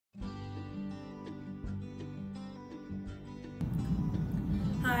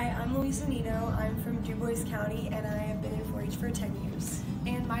I'm Louisa Nino. I'm from Du Bois County and I have been in 4-H for 10 years.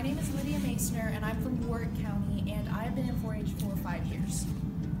 And my name is Lydia Masner and I'm from Warwick County and I have been in 4-H for 5 years.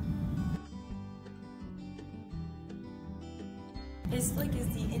 ISFYLC is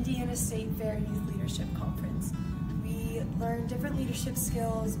the Indiana State Fair Youth Leadership Conference. We learn different leadership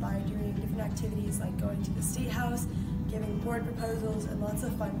skills by doing different activities like going to the State House, giving board proposals, and lots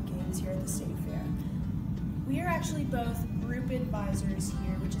of fun games here at the State Fair. We are actually both group advisors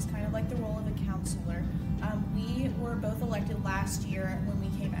here, which is kind of like the role of a counselor. We were both elected last year when we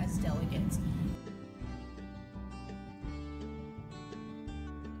came as delegates.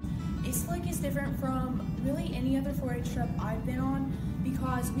 ISFYLC is different from really any other 4-H trip I've been on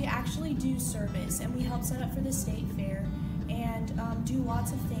because we actually do service and we help set up for the state fair and do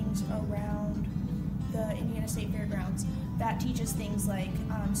lots of things around the Indiana State Fairgrounds that teach us things like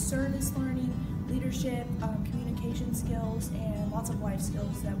service learning, leadership, communication skills, and lots of life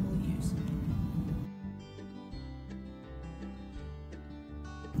skills that we'll use.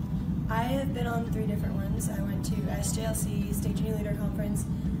 I have been on 3 different ones. I went to ISFYLC, State Junior Leader Conference,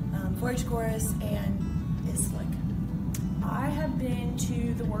 4-H Chorus, and ISFYLC. I have been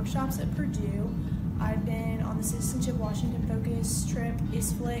to the workshops at Purdue. I've been on the Citizenship Washington Focus trip,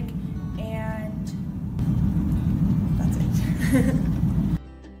 ISFYLC, and that's it.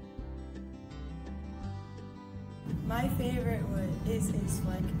 My favorite is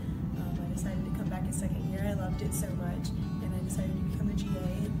ISFYLC. I decided to come back a second year. I loved it so much, and I decided to become a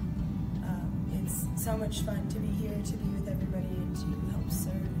GA. It's so much fun to be here, to be with everybody, and to help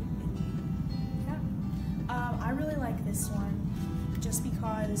serve. I really like this one just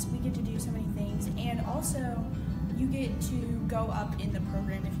because we get to do so many things, and also you get to go up in the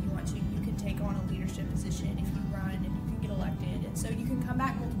program if you want to. You can take on a leadership position if you run, and you can get elected, and so you can come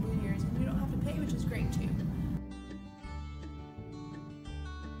back multiple years and you don't have to pay, which is great too.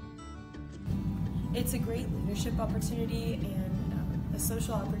 It's a great leadership opportunity and a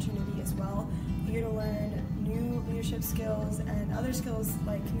social opportunity as well. You get to learn new leadership skills and other skills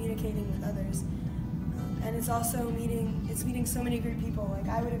like communicating with others. And it's also meeting so many great people. Like,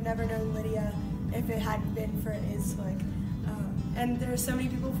 I would have never known Lydia if it hadn't been for ISFYLC. And there are so many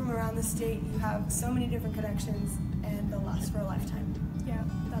people from around the state. You have so many different connections, and they'll last for a lifetime. Yeah,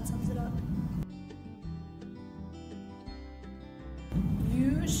 that sums it up.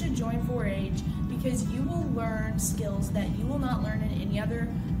 You should join 4-H because you will learn skills that you will not learn in any other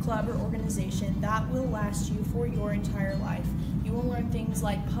club or organization that will last you for your entire life. You will learn things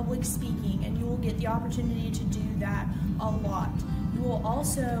like public speaking, and you will get the opportunity to do that a lot. You will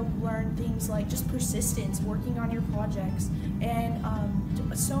also learn things like just persistence, working on your projects, and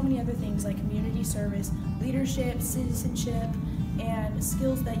so many other things like community service, leadership, citizenship, and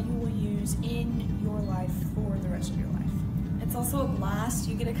skills that you will use in your life for the rest of your life. It's also a blast.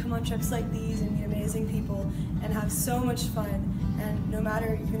 You get to come on trips like these and meet amazing people and have so much fun. And no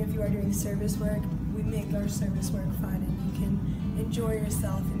matter, even if you are doing service work, we make our service work fun, and you can enjoy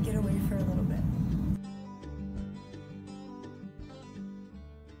yourself and get away for a little